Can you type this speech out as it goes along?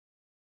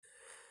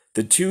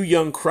The two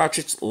young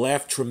Cratchits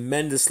laughed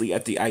tremendously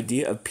at the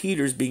idea of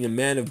Peter's being a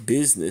man of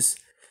business,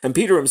 and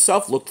Peter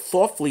himself looked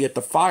thoughtfully at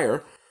the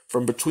fire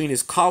from between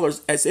his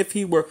collars as if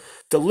he were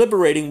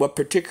deliberating what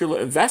particular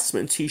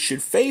investments he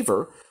should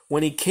favor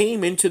when he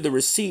came into the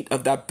receipt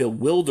of that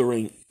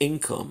bewildering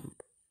income.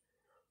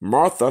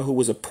 Martha, who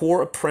was a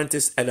poor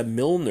apprentice at a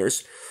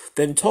milliner's,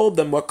 then told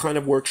them what kind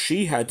of work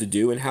she had to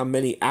do and how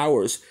many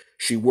hours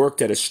she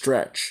worked at a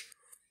stretch,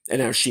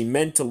 and how she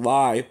meant to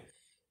lie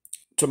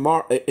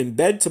in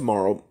bed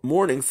tomorrow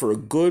morning for a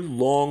good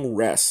long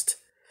rest.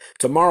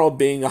 Tomorrow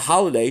being a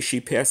holiday, she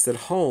passed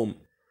at home.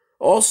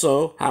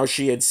 Also, how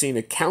she had seen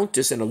a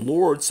countess and a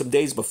lord some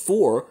days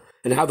before,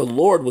 and how the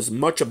lord was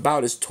much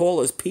about as tall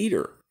as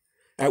Peter.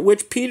 At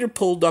which Peter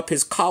pulled up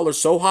his collar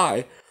so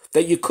high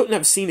that you couldn't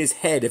have seen his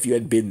head if you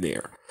had been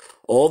there.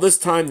 All this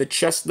time the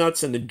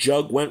chestnuts and the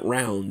jug went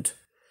round,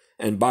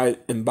 and by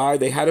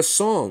they had a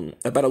song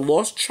about a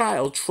lost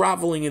child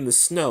traveling in the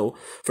snow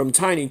from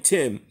Tiny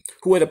Tim,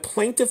 who had a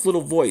plaintive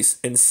little voice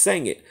and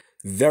sang it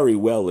very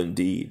well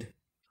indeed.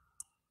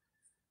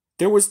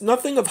 There was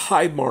nothing of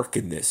high mark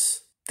in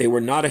this. They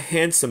were not a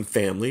handsome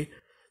family.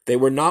 They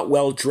were not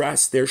well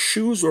dressed. Their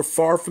shoes were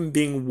far from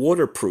being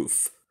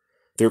waterproof.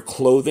 Their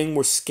clothing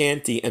was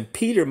scanty, and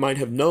Peter might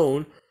have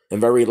known,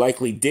 and very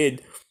likely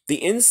did,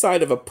 the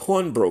inside of a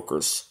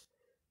pawnbroker's.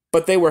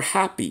 But they were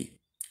happy,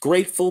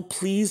 grateful,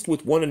 pleased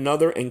with one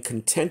another, and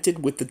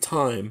contented with the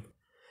time.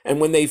 And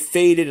when they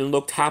faded and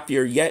looked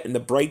happier yet in the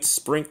bright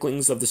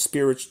sprinklings of the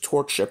spirit's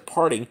torch at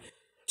parting,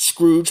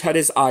 Scrooge had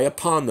his eye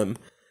upon them,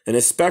 and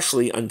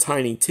especially on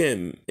Tiny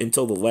Tim,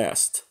 until the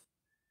last.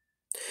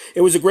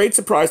 It was a great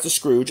surprise to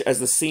Scrooge as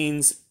the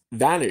scenes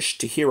vanished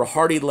to hear a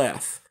hearty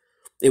laugh.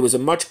 It was a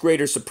much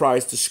greater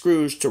surprise to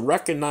Scrooge to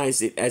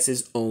recognize it as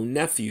his own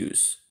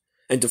nephew's,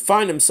 and to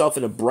find himself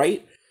in a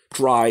bright,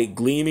 dry,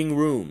 gleaming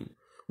room,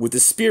 with the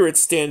spirit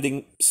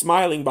standing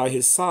smiling by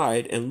his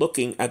side and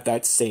looking at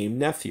that same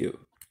nephew.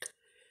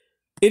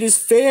 It is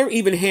fair,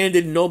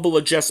 even-handed, noble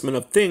adjustment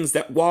of things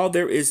that while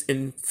there is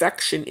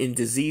infection in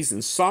disease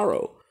and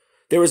sorrow,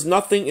 there is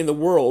nothing in the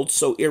world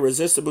so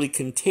irresistibly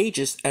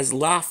contagious as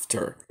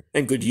laughter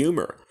and good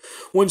humor.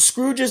 When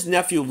Scrooge's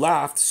nephew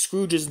laughed,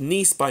 Scrooge's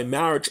niece by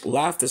marriage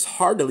laughed as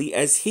heartily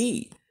as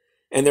he,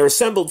 and their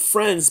assembled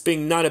friends,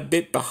 being not a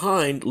bit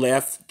behind,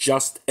 laughed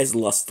just as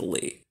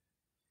lustily.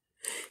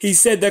 "He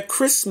said that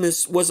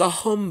Christmas was a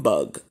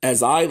humbug,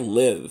 as I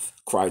live,"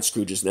 cried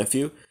Scrooge's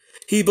nephew.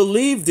 "He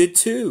believed it,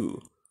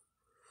 too."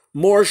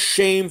 "More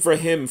shame for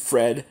him,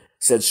 Fred,"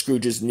 said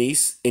Scrooge's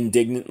niece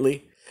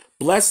indignantly.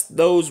 "Bless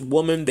those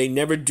women, they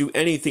never do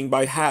anything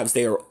by halves.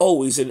 They are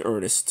always in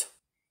earnest."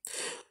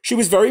 She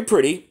was very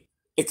pretty,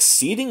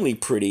 exceedingly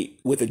pretty,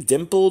 with a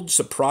dimpled,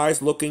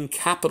 surprised-looking,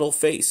 capital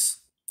face,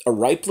 a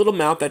ripe little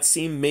mouth that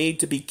seemed made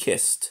to be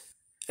kissed,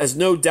 as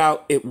no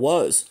doubt it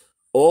was,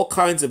 all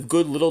kinds of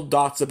good little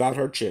dots about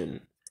her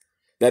chin,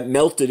 that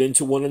melted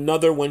into one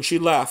another when she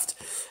laughed,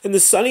 and the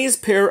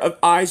sunniest pair of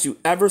eyes you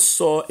ever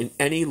saw in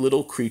any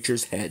little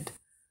creature's head.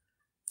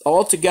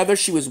 Altogether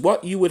she was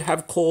what you would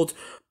have called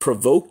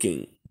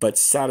provoking, but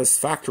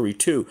satisfactory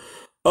too.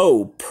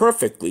 Oh,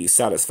 perfectly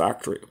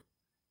satisfactory.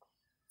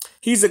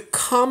 "He's a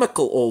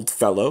comical old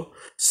fellow,"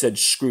 said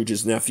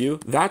Scrooge's nephew.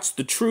 "That's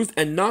the truth,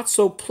 and not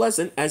so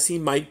pleasant as he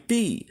might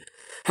be.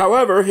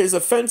 However, his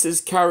offenses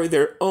carry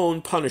their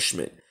own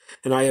punishment,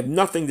 and I have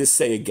nothing to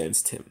say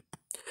against him.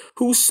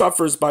 Who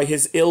suffers by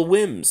his ill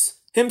whims?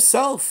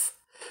 Himself.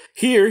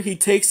 Here he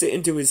takes it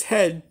into his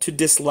head to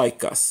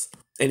dislike us,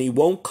 and he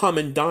won't come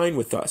and dine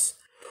with us.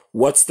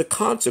 What's the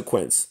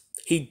consequence?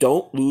 He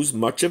don't lose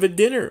much of a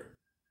dinner."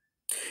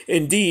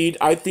 "Indeed,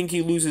 I think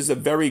he loses a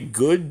very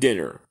good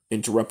dinner,"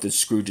 interrupted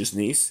Scrooge's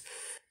niece.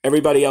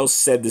 Everybody else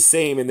said the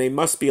same, and they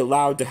must be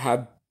allowed to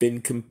have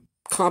been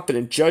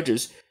competent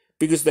judges,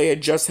 because they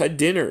had just had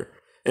dinner,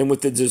 and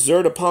with the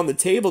dessert upon the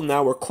table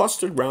now were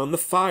clustered round the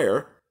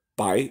fire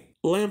by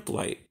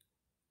lamplight.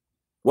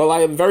 "Well,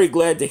 I am very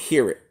glad to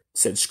hear it,"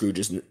 said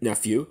Scrooge's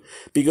nephew,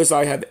 "because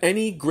I have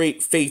any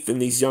great faith in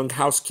these young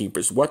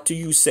housekeepers. What do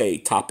you say,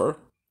 Topper?"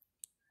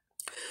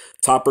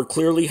 Topper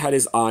clearly had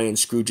his eye on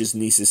Scrooge's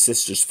niece's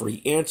sisters, for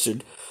he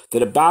answered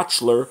that a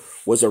bachelor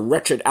was a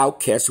wretched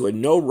outcast who had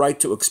no right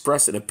to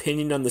express an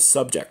opinion on the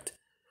subject,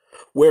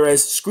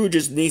 whereas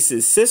Scrooge's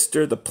niece's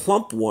sister, the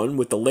plump one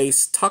with the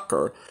lace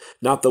tucker,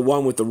 not the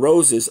one with the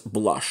roses,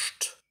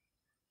 blushed.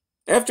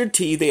 After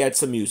tea they had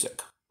some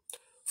music,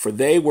 for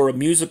they were a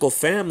musical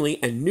family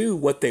and knew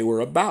what they were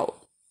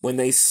about. When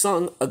they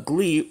sung a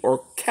glee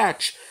or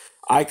catch,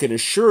 I can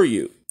assure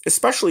you,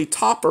 especially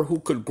Topper, who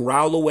could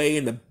growl away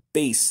in the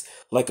bass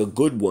like a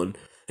good one,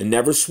 and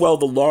never swell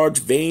the large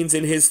veins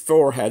in his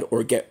forehead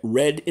or get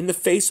red in the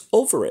face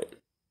over it.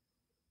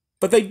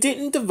 But they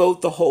didn't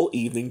devote the whole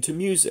evening to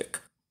music.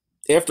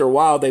 After a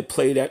while they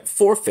played at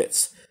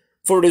forfeits,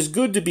 for it is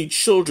good to be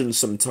children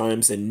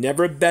sometimes, and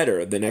never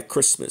better than at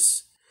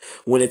Christmas,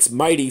 when its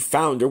mighty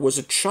founder was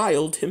a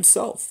child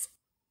himself.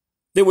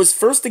 There was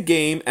first a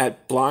game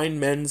at blind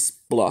men's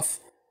bluff,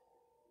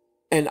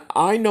 And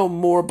I no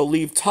more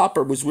believe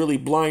Topper was really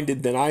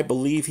blinded than I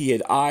believe he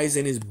had eyes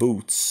in his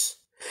boots.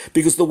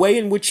 Because the way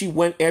in which he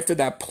went after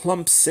that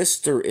plump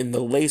sister in the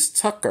lace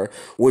tucker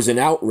was an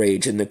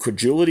outrage in the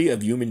credulity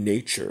of human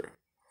nature.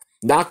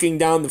 Knocking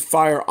down the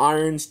fire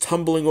irons,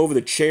 tumbling over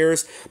the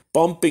chairs,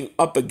 bumping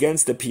up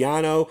against the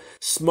piano,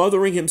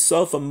 smothering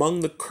himself among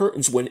the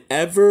curtains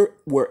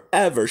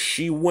wherever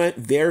she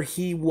went, there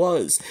he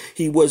was.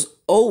 He was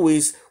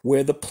always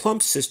where the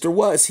plump sister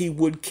was. He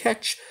would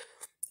catch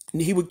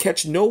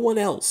no one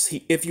else.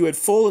 If you had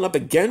fallen up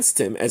against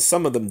him, as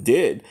some of them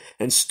did,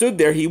 and stood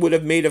there, he would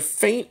have made a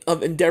feint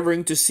of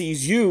endeavoring to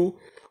seize you,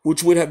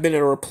 which would have been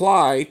a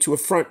reply to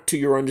affront to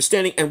your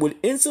understanding, and would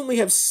instantly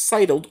have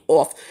sidled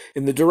off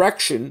in the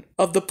direction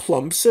of the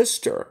plump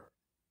sister.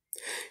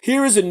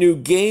 "Here is a new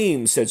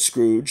game," said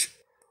Scrooge.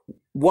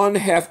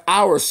 "1/2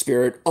 hour,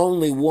 Spirit,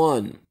 only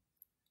one."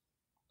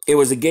 It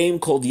was a game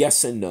called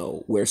Yes and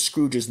No, where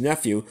Scrooge's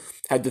nephew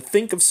had to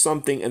think of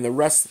something and the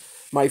rest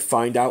might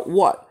find out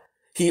what,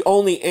 he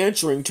only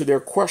answering to their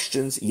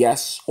questions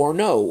yes or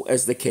no,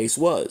 as the case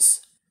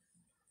was.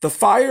 The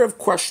fire of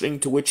questioning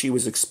to which he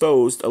was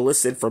exposed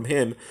elicited from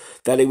him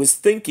that he was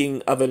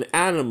thinking of an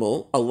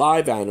animal, a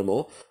live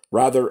animal,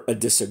 rather a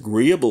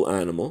disagreeable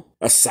animal,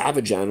 a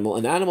savage animal,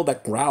 an animal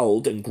that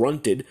growled and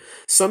grunted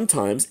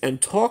sometimes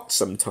and talked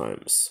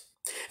sometimes,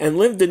 and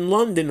lived in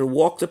London and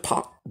walked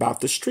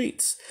about the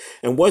streets,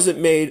 and wasn't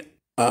made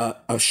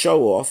a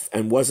show-off,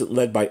 and wasn't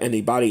led by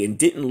anybody, and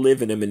didn't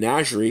live in a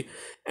menagerie,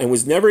 and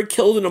was never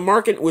killed in a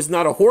market, was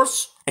not a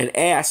horse, an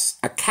ass,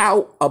 a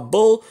cow, a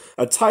bull,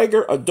 a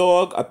tiger, a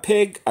dog, a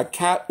pig, a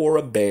cat, or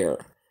a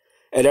bear.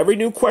 At every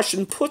new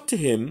question put to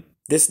him,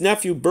 this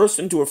nephew burst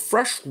into a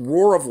fresh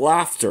roar of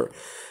laughter,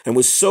 and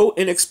was so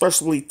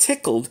inexpressibly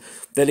tickled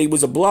that he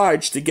was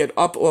obliged to get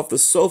up off the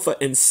sofa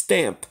and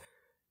stamp.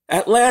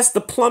 At last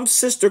the plump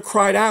sister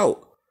cried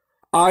out,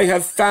 "I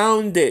have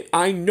found it.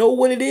 I know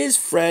what it is,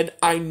 Fred.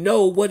 I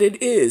know what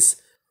it is."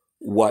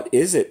 "What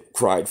is it?"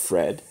 cried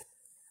Fred.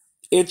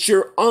 "It's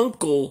your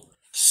Uncle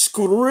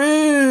Scrooge,"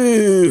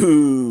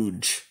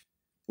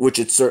 which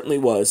it certainly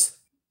was.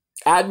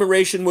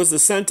 Admiration was the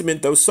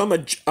sentiment, though some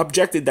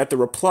objected that the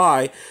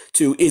reply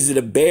to "Is it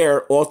a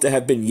bear?" ought to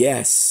have been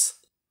yes.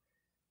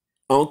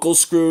 Uncle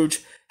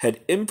Scrooge had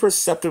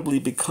imperceptibly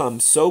become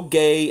so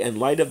gay and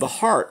light of the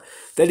heart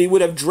that he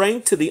would have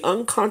drank to the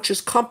unconscious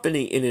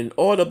company in an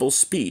audible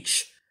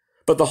speech,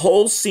 but the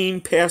whole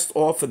scene passed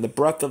off in the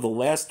breath of the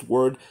last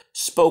word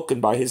spoken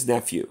by his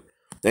nephew,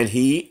 and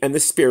he and the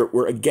spirit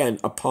were again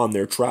upon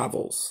their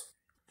travels.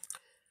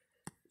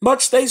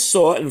 Much they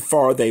saw and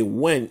far they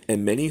went,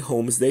 and many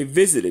homes they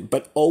visited,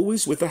 but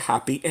always with a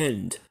happy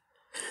end.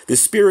 The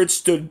spirit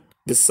stood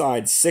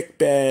beside sick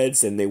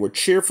beds, and they were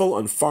cheerful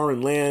on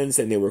foreign lands,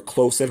 and they were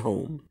close at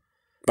home.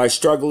 By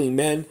struggling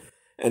men,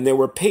 and they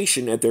were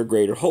patient at their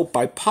greater hope.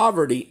 By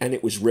poverty, and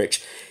it was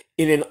rich.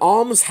 In an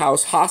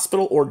almshouse,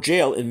 hospital, or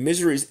jail, in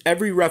misery's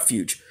every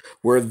refuge,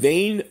 where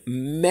vain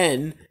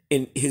men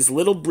in his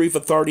little brief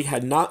authority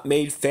had not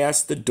made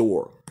fast the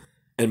door,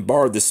 and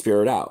barred the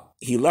spirit out.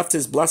 He left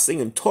his blessing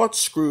and taught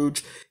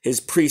Scrooge his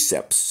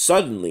precepts.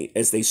 Suddenly,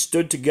 as they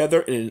stood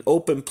together in an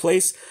open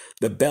place,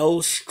 the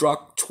bell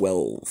struck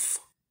 12.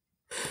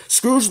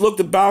 Scrooge looked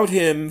about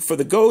him for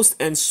the ghost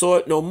and saw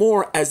it no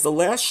more. As the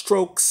last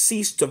stroke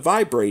ceased to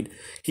vibrate,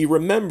 he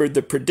remembered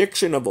the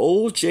prediction of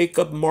old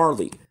Jacob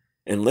Marley,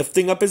 and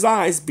lifting up his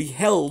eyes,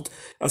 beheld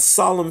a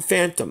solemn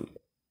phantom,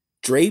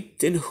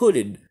 draped and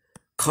hooded,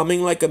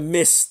 coming like a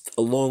mist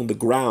along the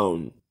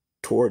ground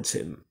towards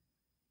him.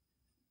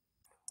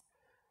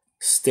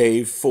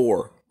 Stave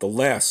 4. The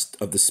Last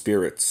of the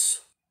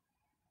Spirits.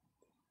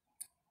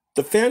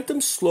 The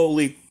phantom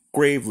slowly,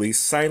 gravely,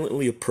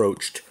 silently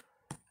approached,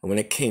 and when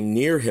it came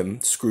near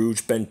him,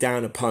 Scrooge bent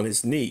down upon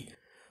his knee,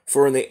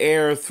 for in the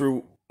air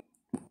through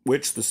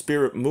which the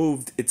spirit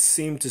moved, it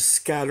seemed to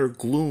scatter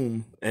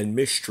gloom and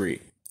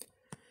mystery.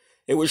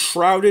 It was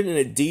shrouded in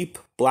a deep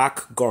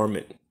black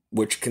garment,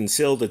 which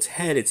concealed its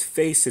head, its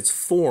face, its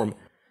form,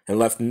 and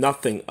left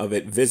nothing of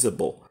it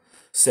visible,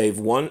 save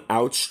one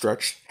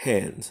outstretched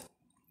hand.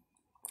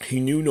 He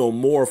knew no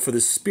more, for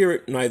the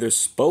spirit neither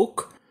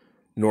spoke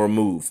nor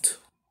moved.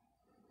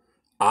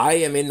 "I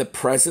am in the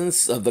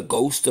presence of the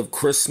ghost of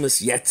Christmas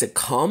yet to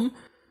come.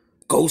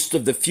 Ghost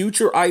of the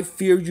future, I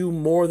fear you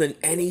more than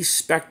any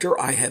specter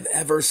I have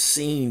ever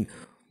seen.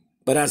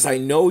 But as I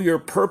know your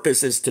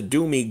purpose is to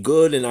do me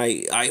good, and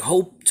I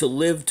hope to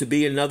live to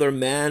be another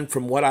man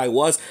from what I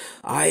was,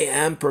 I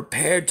am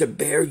prepared to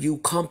bear you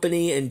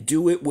company and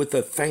do it with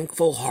a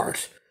thankful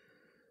heart.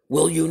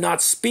 Will you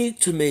not speak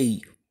to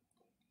me?"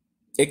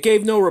 It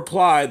gave no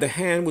reply. The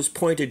hand was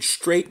pointed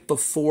straight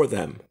before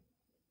them.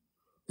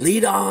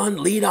 Lead on,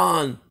 lead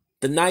on.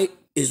 The night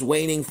is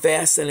waning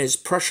fast, and is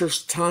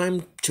precious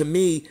time to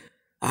me.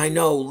 I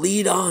know.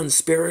 Lead on,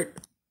 spirit."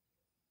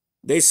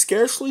 They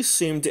scarcely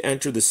seemed to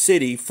enter the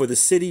city, for the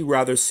city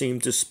rather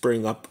seemed to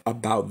spring up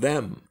about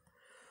them.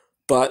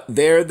 But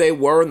there they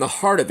were in the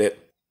heart of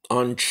it,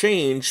 on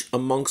 'change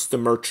amongst the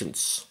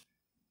merchants.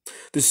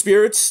 The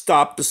spirit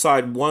stopped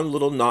beside one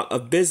little knot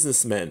of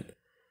businessmen,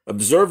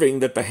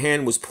 Observing that the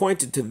hand was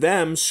pointed to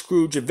them,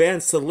 Scrooge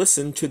advanced to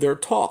listen to their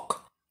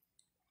talk.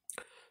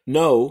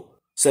 "No,"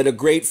 said a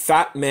great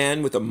fat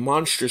man with a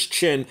monstrous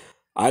chin,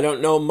 "I don't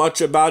know much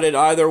about it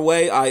either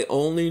way. I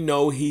only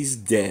know he's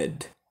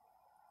dead."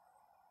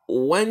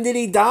 "When did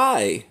he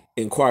die?"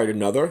 inquired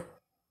another.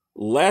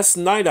 "Last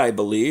night, I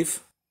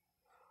believe."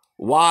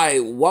 "Why,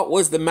 what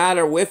was the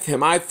matter with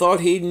him? I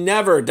thought he'd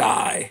never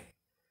die."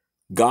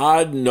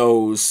 "God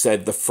knows,"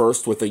 said the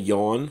first with a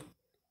yawn.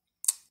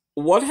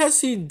 "What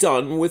has he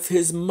done with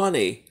his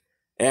money?"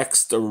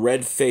 asked a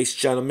red-faced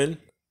gentleman.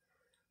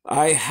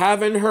 "I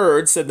haven't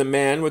heard," said the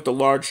man with the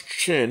large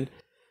chin.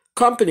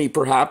 "Company,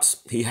 perhaps.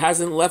 He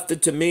hasn't left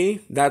it to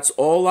me. That's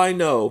all I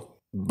know.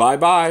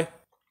 Bye-bye."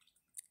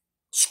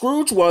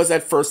 Scrooge was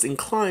at first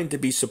inclined to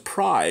be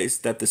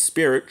surprised that the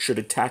spirit should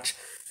attach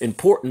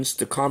importance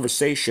to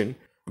conversation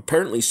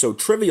apparently so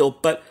trivial,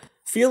 but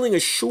feeling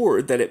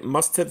assured that it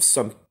must have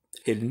some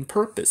hidden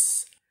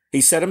purpose,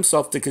 he set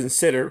himself to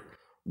consider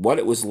what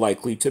it was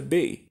likely to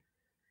be.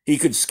 He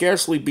could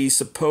scarcely be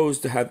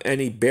supposed to have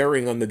any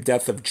bearing on the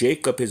death of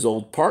Jacob, his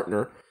old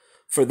partner,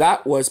 for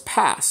that was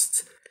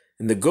past,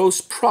 and the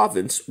ghost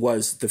province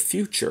was the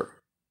future.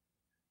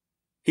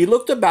 He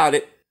looked about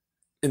it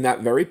in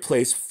that very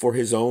place for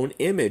his own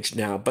image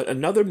now, but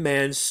another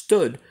man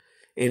stood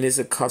in his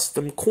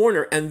accustomed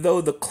corner, and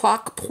though the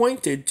clock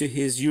pointed to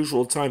his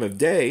usual time of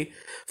day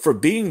for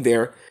being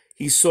there,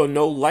 he saw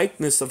no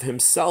likeness of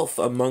himself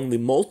among the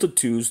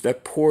multitudes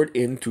that poured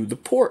in through the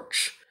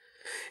porch.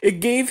 It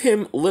gave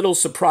him little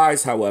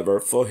surprise, however,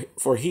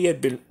 for he had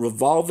been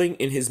revolving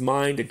in his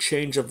mind a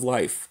change of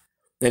life,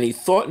 and he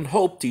thought and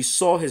hoped he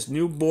saw his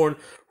newborn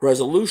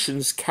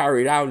resolutions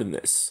carried out in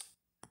this.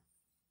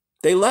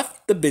 They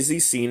left the busy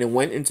scene and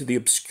went into the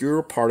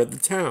obscure part of the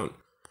town,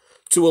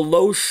 to a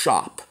low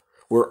shop,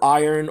 where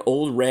iron,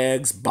 old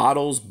rags,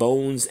 bottles,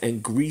 bones,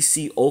 and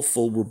greasy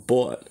offal were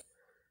bought.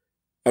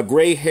 A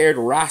gray-haired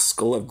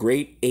rascal of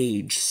great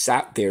age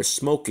sat there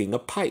smoking a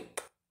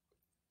pipe.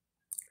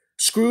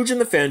 Scrooge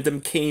and the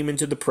Phantom came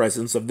into the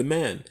presence of the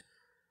man,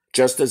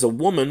 just as a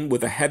woman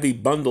with a heavy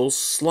bundle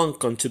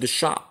slunk into the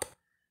shop.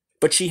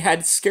 But she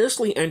had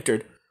scarcely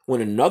entered when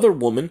another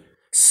woman,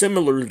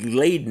 similarly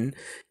laden,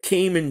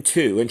 came in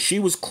too, and she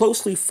was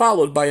closely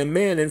followed by a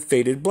man in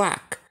faded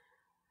black.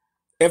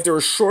 After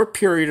a short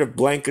period of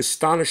blank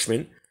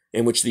astonishment,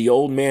 in which the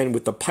old man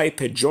with the pipe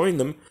had joined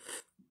them,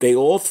 they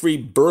all three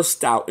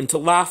burst out into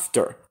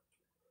laughter.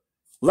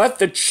 "Let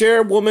the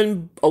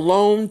chairwoman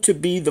alone to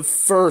be the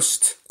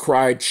first,"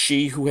 cried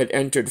she who had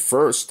entered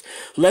first.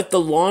 "Let the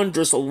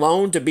laundress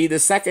alone to be the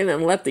second,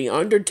 and let the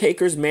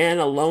undertaker's man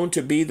alone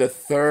to be the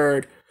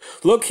third.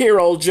 Look here,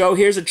 old Joe,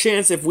 here's a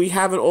chance if we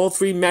haven't all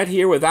three met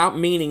here without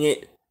meaning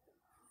it."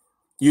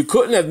 "You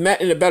couldn't have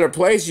met in a better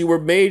place. You were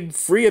made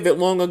free of it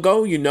long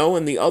ago, you know,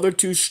 and the other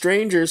two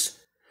strangers.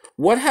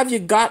 What have you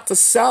got to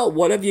sell?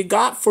 What have you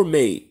got for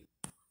me?"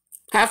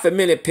 "Half a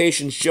minute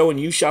patience, Joe, and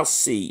you shall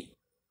see."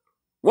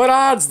 "What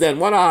odds, then?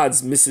 What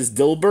odds, Mrs.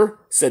 Dilber?"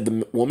 said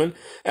the woman.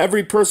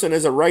 "Every person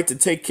has a right to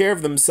take care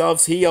of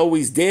themselves. He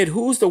always did.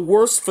 Who's the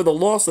worse for the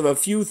loss of a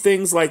few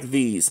things like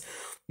these?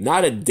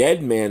 Not a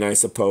dead man, I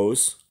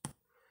suppose."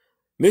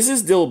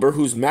 Mrs. Dilber,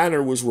 whose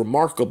manner was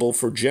remarkable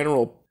for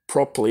general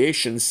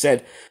propitiation,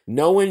 said,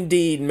 "No,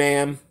 indeed,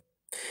 ma'am.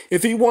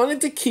 If he wanted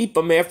to keep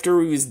him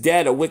after he was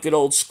dead, a wicked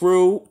old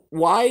screw,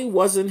 why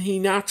wasn't he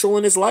natural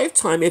in his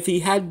lifetime? If he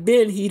had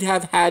been, he'd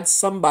have had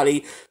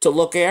somebody to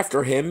look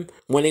after him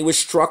when he was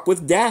struck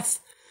with death,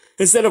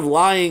 instead of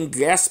lying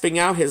gasping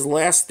out his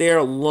last there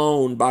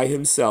alone by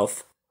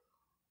himself.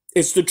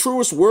 It's the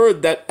truest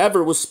word that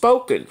ever was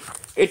spoken.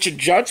 It's a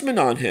judgment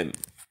on him.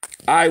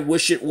 I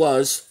wish it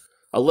was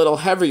a little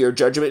heavier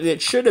judgment, and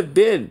it should have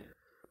been.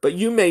 But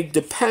you may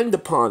depend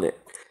upon it,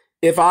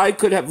 if I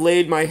could have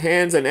laid my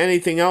hands on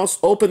anything else,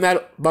 open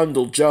that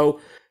bundle, Joe,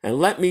 and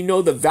let me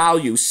know the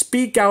value.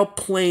 Speak out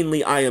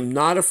plainly. I am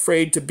not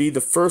afraid to be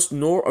the first,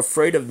 nor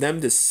afraid of them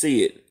to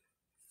see it."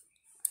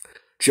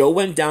 Joe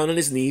went down on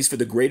his knees for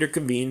the greater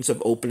convenience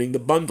of opening the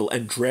bundle,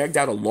 and dragged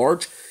out a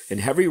large and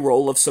heavy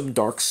roll of some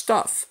dark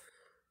stuff.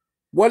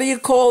 "What do you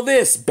call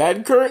this?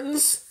 Bed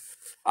curtains?"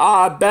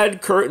 "Ah,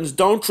 bed curtains.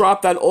 Don't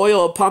drop that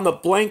oil upon the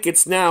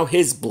blankets now."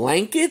 "His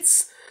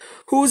blankets?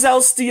 Whose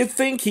else do you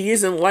think? He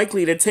isn't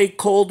likely to take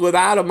cold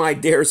without 'em, I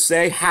dare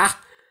say.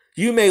 Ha!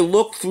 You may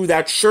look through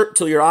that shirt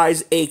till your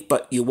eyes ache,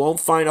 but you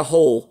won't find a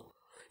hole.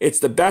 It's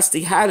the best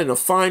he had, and a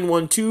fine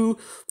one, too.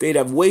 They'd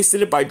have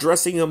wasted it by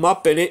dressing him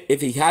up in it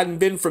if he hadn't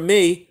been for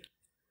me."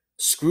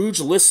 Scrooge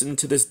listened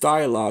to this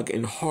dialogue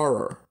in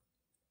horror.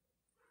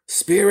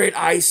 "Spirit,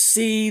 I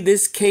see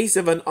this case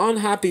of an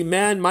unhappy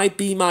man might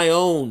be my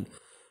own.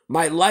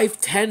 My life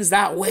tends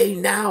that way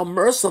now.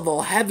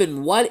 Merciful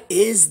heaven, what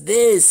is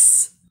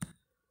this?"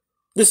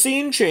 The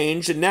scene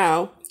changed, and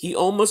now he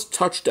almost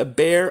touched a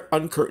bare,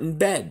 uncurtained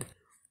bed.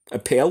 A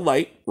pale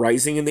light,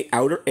 rising in the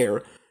outer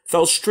air,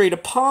 fell straight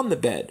upon the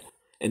bed,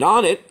 and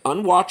on it,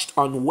 unwatched,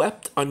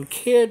 unwept,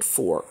 uncared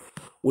for,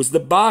 was the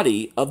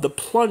body of the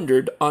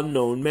plundered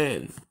unknown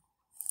man.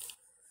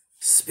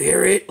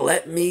 Spirit,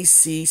 let me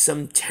see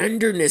some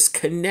tenderness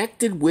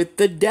connected with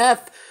the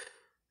death.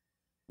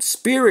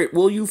 Spirit,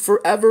 will you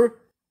forever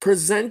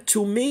present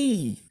to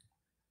me?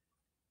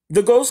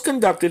 The ghost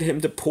conducted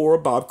him to poor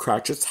Bob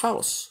Cratchit's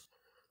house,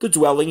 the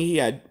dwelling he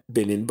had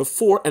been in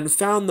before, and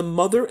found the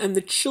mother and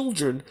the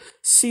children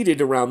seated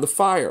around the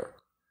fire.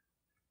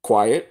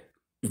 Quiet,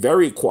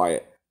 very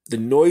quiet. The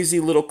noisy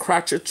little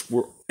Cratchits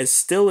were as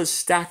still as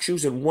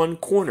statues in one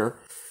corner,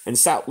 and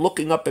sat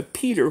looking up at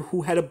Peter,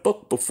 who had a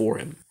book before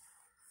him.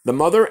 The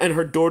mother and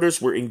her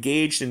daughters were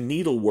engaged in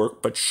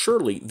needlework, but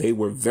surely they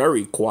were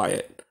very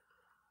quiet.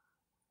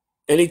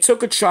 And he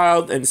took a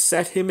child and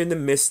set him in the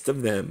midst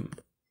of them.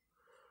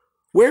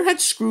 Where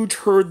had Scrooge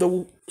heard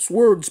those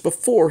words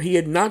before? He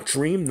had not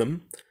dreamed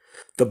them.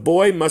 The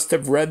boy must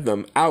have read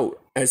them out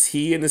as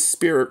he and the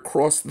spirit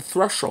crossed the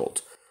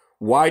threshold.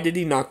 Why did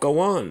he not go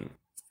on?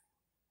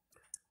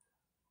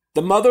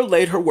 The mother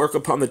laid her work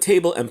upon the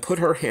table and put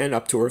her hand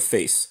up to her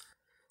face.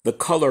 The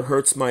color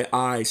hurts my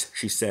eyes,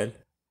 she said.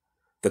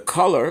 The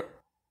color?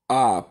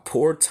 Ah,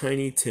 poor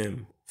Tiny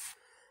Tim.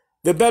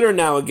 They're better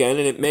now again,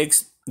 and it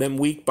makes them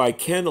weak by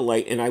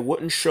candlelight, and I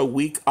wouldn't show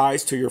weak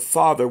eyes to your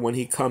father when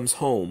he comes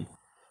home.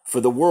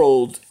 For the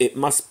world, it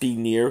must be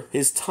near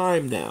his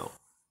time now.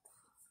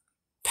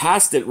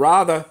 Past it,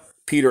 rather,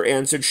 Peter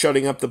answered,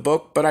 shutting up the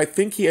book, but I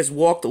think he has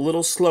walked a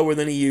little slower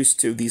than he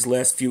used to these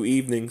last few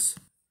evenings.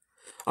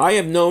 I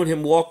have known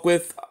him walk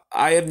with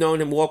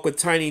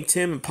Tiny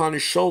Tim upon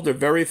his shoulder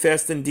very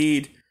fast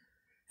indeed.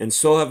 And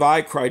so have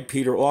I, cried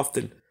Peter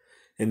often.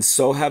 And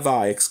so have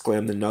I,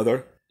 exclaimed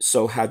another.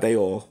 So had they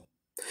all.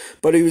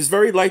 But he was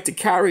very light to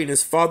carry, and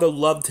his father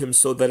loved him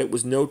so that it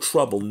was no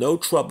trouble, no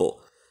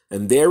trouble.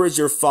 And there is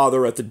your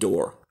father at the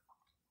door.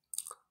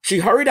 She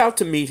hurried out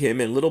to meet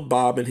him, and little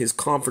Bob and his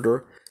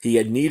comforter, he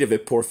had need of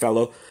it, poor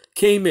fellow,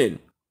 came in.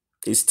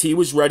 His tea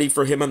was ready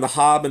for him on the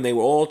hob, and they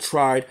were all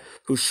tried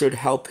who should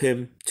help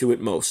him to it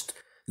most.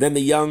 Then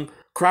the young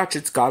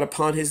Cratchits got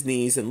upon his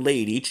knees and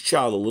laid each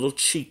child a little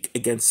cheek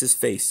against his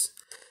face,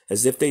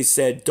 as if they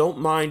said, "Don't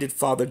mind it,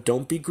 father,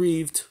 don't be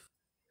grieved."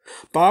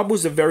 Bob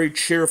was a very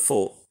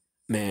cheerful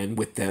man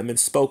with them, and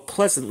spoke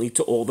pleasantly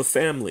to all the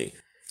family.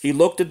 He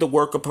looked at the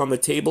work upon the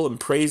table and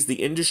praised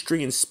the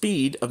industry and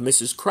speed of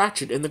Mrs.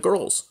 Cratchit and the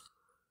girls.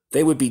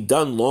 They would be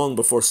done long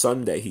before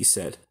Sunday, he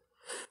said.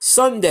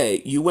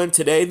 Sunday! You went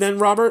today, then,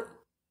 Robert?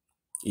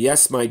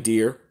 Yes, my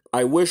dear.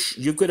 I wish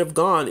you could have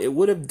gone. It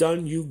would have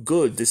done you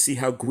good to see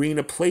how green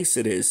a place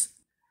it is.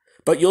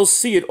 But you'll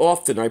see it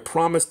often. I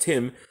promised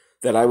him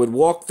that I would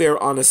walk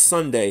there on a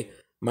Sunday.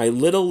 My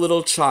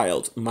little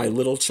child, my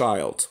little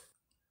child.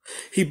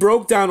 He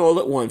broke down all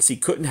at once. He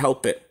couldn't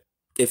help it.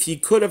 If he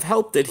could have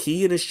helped it,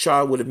 he and his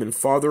child would have been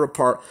farther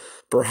apart,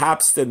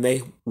 perhaps, than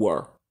they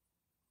were.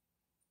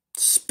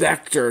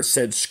 Spectre,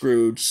 said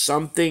Scrooge,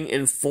 something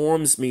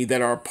informs me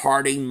that our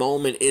parting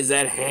moment is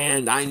at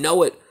hand. I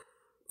know it,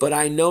 but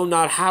I know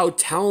not how.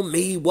 Tell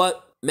me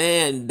what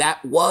man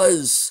that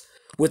was,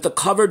 with the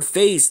covered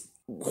face,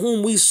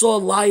 whom we saw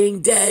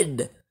lying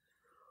dead.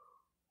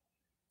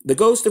 The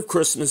ghost of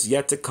Christmas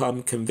yet to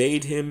come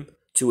conveyed him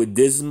to a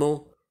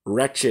dismal,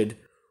 wretched,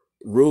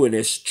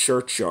 ruinous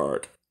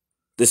churchyard.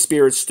 The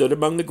spirit stood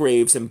among the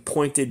graves and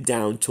pointed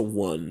down to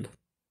one.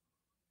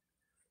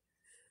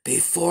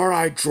 Before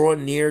I draw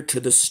near to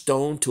the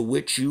stone to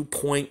which you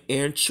point,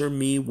 answer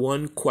me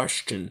one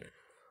question.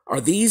 Are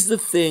these the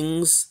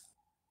things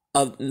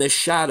of the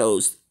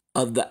shadows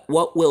of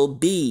what will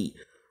be,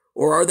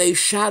 or are they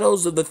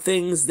shadows of the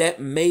things that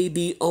may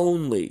be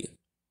only?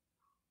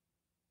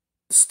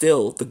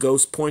 Still, the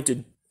ghost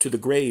pointed to the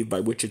grave by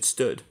which it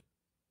stood.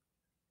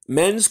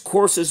 Men's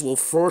courses will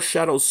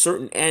foreshadow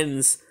certain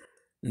ends,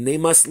 and they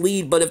must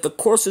lead, but if the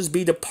courses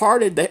be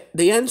departed,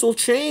 the ends will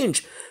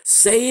change.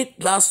 Say it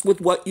thus with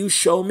what you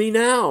show me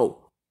now.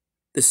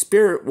 The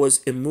spirit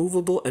was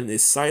immovable and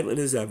as silent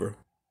as ever.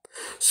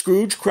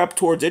 Scrooge crept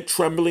towards it,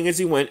 trembling as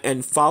he went,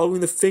 and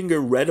following the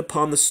finger read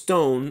upon the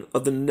stone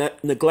of the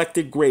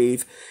neglected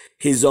grave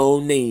his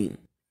own name,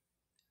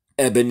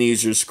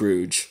 Ebeneezer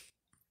Scrooge.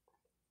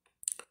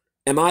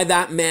 Am I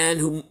that man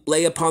who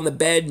lay upon the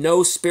bed?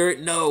 No,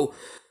 spirit, no.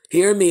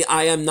 Hear me,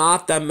 I am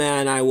not the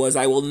man I was.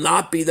 I will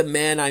not be the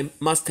man I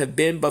must have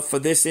been, but for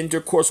this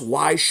intercourse,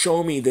 why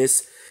show me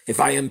this, if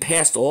I am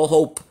past all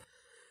hope?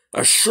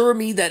 Assure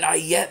me that I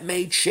yet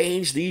may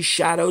change these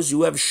shadows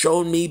you have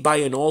shown me by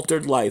an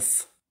altered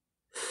life.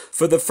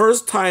 For the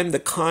first time the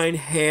kind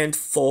hand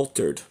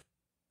faltered.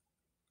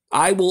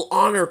 I will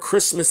honor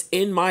Christmas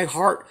in my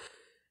heart,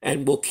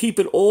 and will keep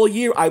it all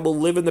year. I will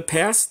live in the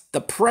past,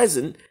 the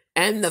present,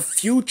 and the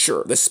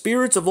future. The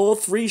spirits of all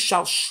three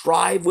shall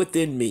strive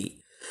within me.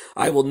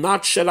 I will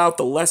not shut out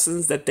the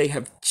lessons that they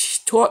have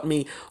taught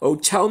me. Oh,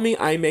 tell me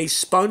I may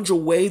sponge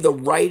away the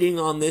writing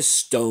on this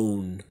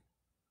stone.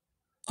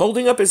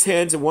 Holding up his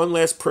hands in one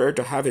last prayer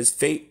to have his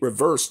fate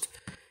reversed,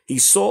 he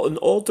saw an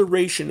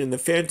alteration in the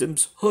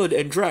phantom's hood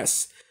and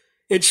dress.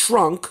 It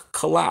shrunk,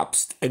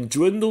 collapsed, and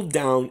dwindled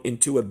down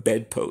into a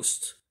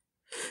bedpost.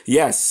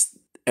 Yes,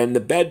 and the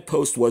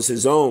bedpost was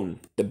his own.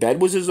 The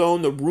bed was his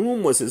own, the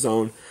room was his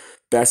own,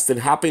 best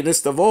and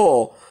happiest of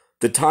all,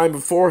 the time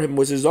before him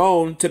was his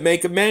own to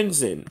make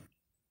amends in.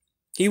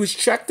 He was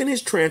checked in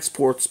his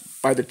transports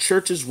by the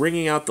churches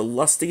ringing out the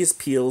lustiest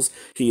peals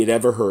he had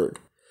ever heard.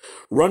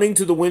 Running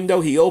to the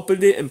window, he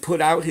opened it and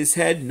put out his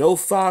head. No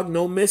fog,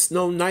 no mist,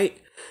 no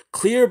night.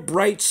 Clear,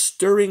 bright,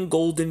 stirring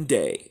golden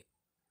day.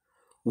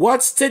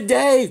 "What's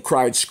today?"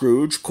 cried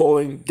Scrooge,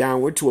 calling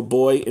downward to a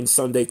boy in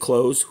Sunday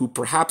clothes, who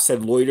perhaps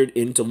had loitered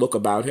in to look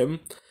about him.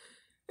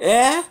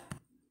 "Eh?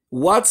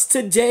 What's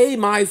today,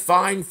 my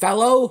fine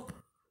fellow?"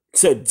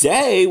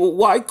 "Today?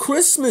 Why,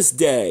 Christmas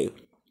Day."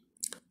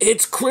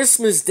 "It's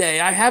Christmas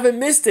Day. I haven't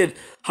missed it.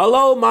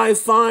 Hello, my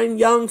fine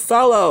young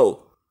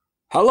fellow."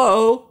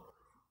 "Hello.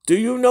 Do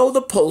you know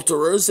the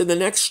poulterers in the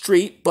next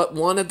street but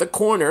one at the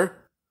corner?"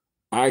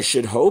 "I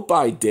should hope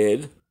I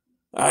did."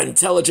 "An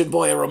intelligent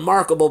boy, a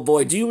remarkable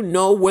boy. Do you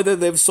know whether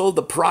they've sold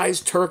the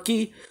prize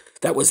turkey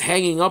that was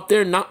hanging up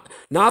there?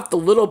 Not the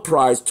little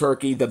prize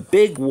turkey, the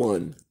big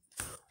one."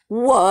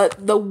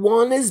 "What, the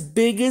one as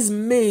big as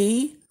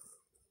me?"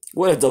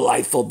 "What a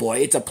delightful boy.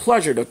 It's a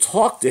pleasure to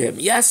talk to him.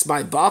 Yes,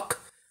 my buck."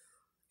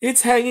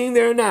 "It's hanging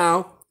there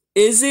now.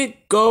 Is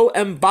it? Go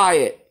and buy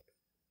it."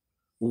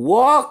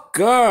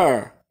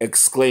 "Walker!"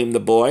 exclaimed the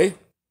boy.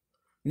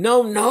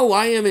 No,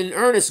 I am in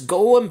earnest.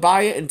 Go and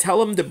buy it and tell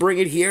them to bring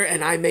it here,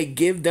 and I may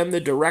give them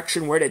the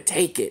direction where to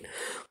take it.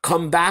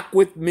 Come back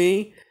with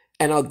me,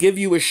 and I'll give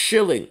you a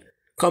shilling.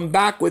 Come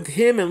back with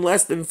him in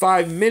less than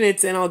 5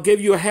 minutes, and I'll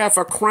give you half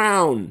a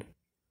crown."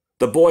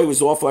 The boy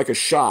was off like a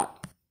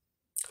shot.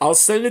 "I'll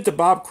send it to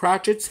Bob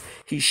Cratchit's.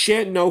 He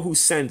shan't know who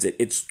sends it.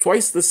 It's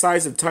twice the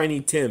size of Tiny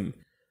Tim.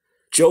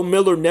 Joe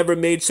Miller never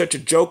made such a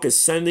joke as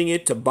sending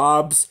it to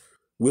Bob's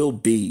will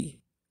be."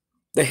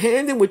 The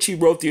hand in which he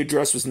wrote the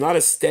address was not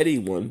a steady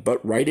one,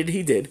 but write it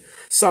he did,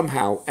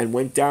 somehow, and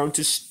went down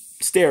to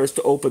stairs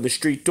to open the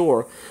street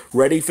door,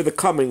 ready for the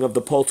coming of the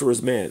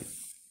poulterer's man.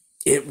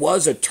 It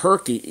was a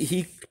turkey.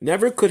 He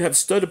never could have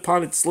stood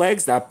upon its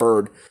legs, that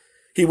bird.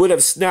 He would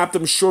have snapped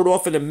them short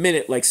off in a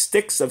minute, like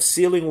sticks of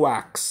sealing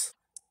wax.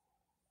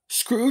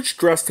 Scrooge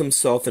dressed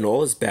himself in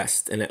all his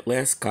best, and at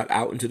last got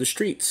out into the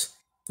streets.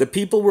 The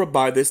people were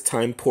by this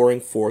time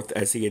pouring forth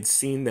as he had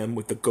seen them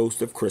with the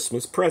ghost of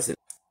Christmas present.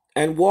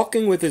 And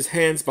walking with his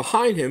hands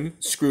behind him,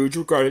 Scrooge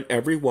regarded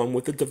every one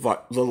with a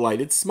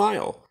delighted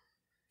smile.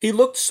 He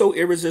looked so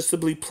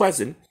irresistibly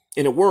pleasant,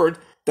 in a word,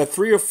 that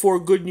 3 or 4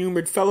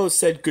 good-humored fellows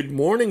said, "Good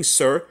morning,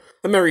 sir,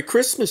 a Merry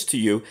Christmas to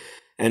you,"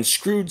 and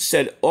Scrooge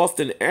said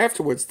often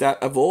afterwards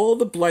that of all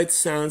the blithe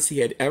sounds he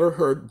had ever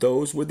heard,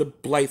 those were the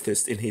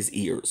blithest in his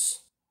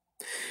ears.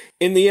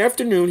 In the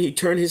afternoon he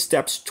turned his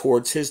steps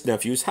towards his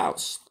nephew's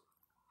house.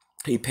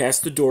 He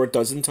passed the door a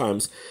dozen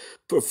times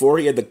before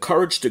he had the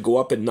courage to go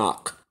up and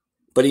knock.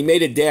 But he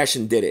made a dash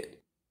and did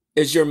it.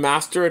 "Is your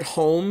master at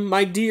home,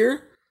 my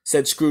dear?"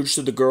 said Scrooge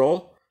to the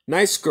girl.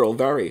 "Nice girl,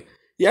 very."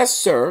 "Yes,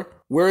 sir."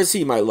 "Where is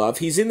he, my love?"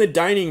 "He's in the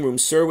dining room,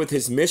 sir, with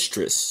his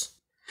mistress."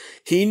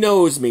 "He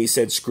knows me,"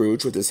 said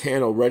Scrooge, with his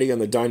hand already on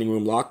the dining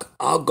room lock.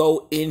 "I'll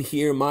go in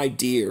here, my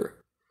dear."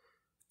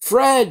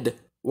 "Fred!"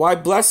 "Why,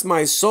 bless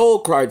my soul,"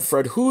 cried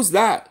Fred. "Who's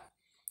that?"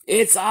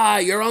 "It's I,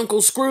 your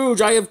Uncle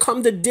Scrooge. I have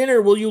come to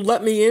dinner. Will you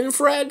let me in,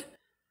 Fred?"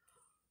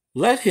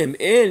 "Let him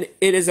in?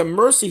 It is a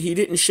mercy he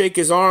didn't shake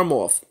his arm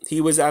off.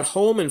 He was at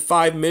home in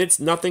 5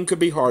 minutes. Nothing could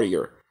be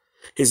heartier.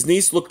 His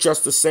niece looked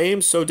just the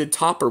same. So did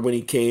Topper when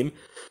he came.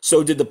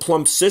 So did the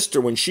plump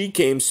sister when she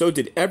came. So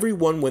did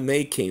everyone when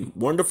they came.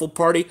 Wonderful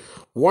party,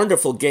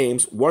 wonderful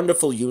games,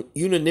 wonderful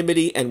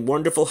unanimity, and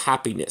wonderful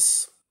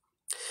happiness."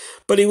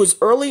 But he was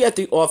early at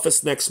the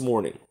office next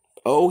morning.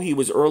 Oh, he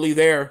was early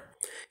there.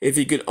 If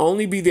he could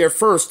only be there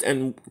first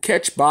and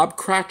catch Bob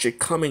Cratchit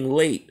coming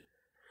late.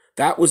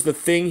 That was the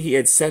thing he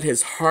had set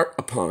his heart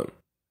upon.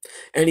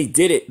 And he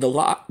did it.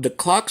 The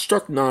clock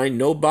struck 9,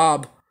 no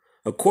Bob.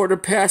 1/4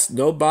 past,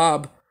 no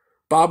Bob.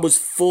 Bob was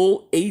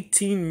full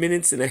 18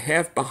 minutes and a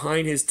half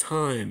behind his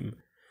time.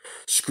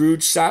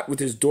 Scrooge sat with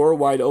his door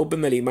wide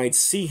open that he might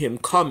see him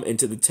come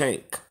into the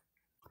tank.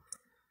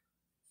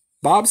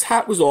 Bob's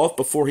hat was off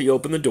before he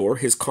opened the door,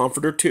 his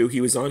comforter too. He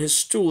was on his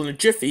stool in a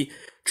jiffy,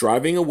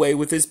 driving away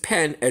with his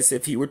pen as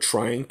if he were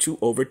trying to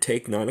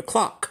overtake 9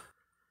 o'clock.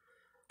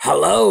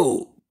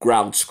 "Hello!"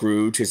 growled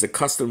Scrooge, his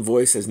accustomed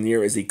voice as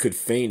near as he could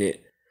feign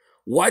it.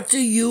 "What do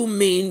you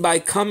mean by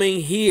coming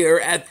here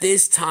at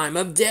this time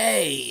of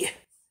day?"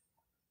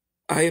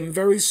 "I am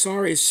very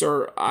sorry,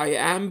 sir. I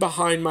am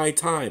behind my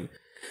time."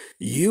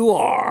 "You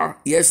are?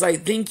 Yes, I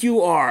think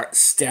you are.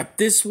 Step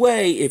this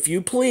way, if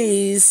you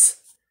please."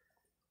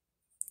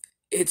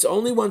 "It's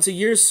only once a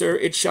year, sir.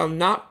 It shall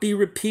not be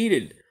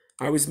repeated.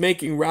 I was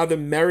making rather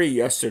merry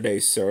yesterday,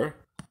 sir."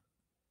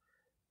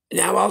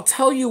 "Now, I'll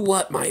tell you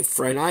what, my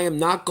friend, I am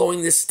not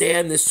going to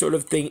stand this sort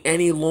of thing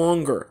any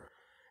longer.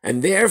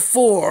 And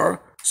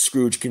therefore,"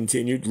 Scrooge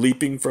continued,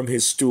 leaping from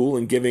his stool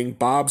and giving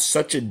Bob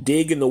such a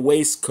dig in the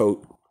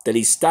waistcoat that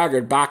he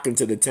staggered back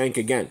into the tank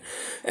again,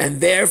 "and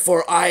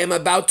therefore I am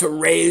about to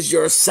raise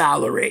your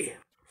salary."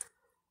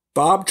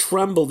 Bob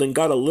trembled and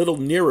got a little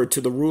nearer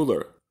to the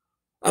ruler.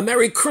 "A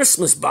Merry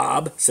Christmas,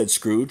 Bob," said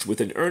Scrooge,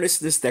 with an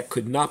earnestness that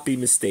could not be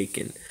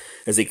mistaken,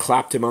 as he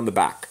clapped him on the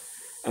back.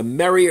 "A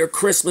merrier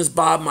Christmas,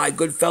 Bob, my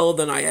good fellow,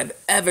 than I have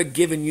ever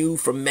given you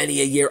for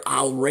many a year.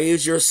 I'll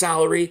raise your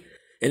salary,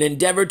 and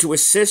endeavor to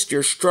assist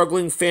your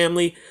struggling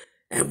family,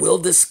 and we'll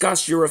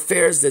discuss your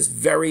affairs this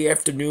very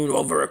afternoon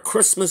over a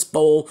Christmas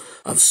bowl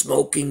of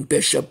smoking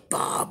bishop.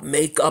 Bob,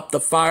 make up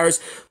the fires,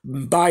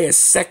 buy a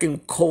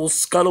second coal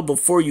scuttle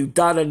before you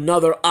dot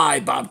another I,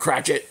 Bob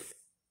Cratchit."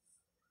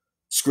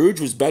 Scrooge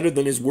was better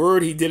than his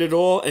word. He did it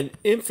all, and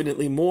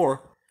infinitely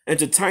more. And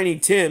to Tiny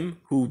Tim,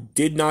 who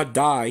did not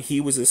die,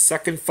 he was a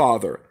second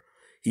father.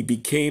 He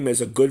became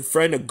as a good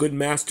friend, a good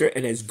master,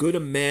 and as good a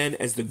man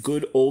as the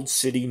good old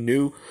city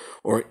knew,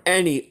 or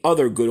any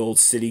other good old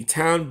city,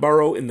 town,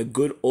 borough in the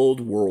good old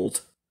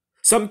world.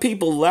 Some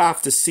people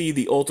laughed to see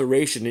the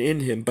alteration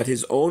in him, but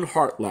his own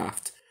heart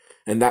laughed,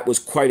 and that was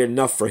quite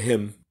enough for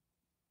him.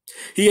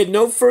 He had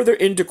no further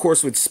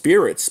intercourse with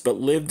spirits, but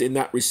lived in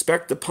that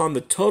respect upon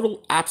the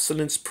total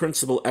abstinence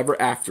principle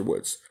ever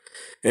afterwards.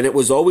 And it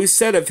was always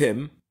said of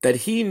him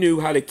that he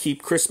knew how to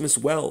keep Christmas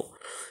well.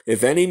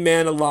 If any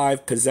man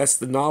alive possessed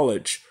the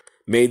knowledge,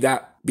 may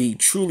that be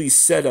truly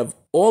said of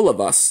all of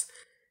us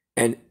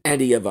and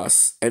any of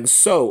us. And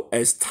so,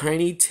 as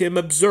Tiny Tim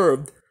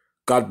observed,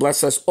 God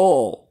bless us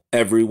all,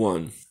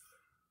 everyone.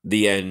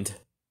 The end.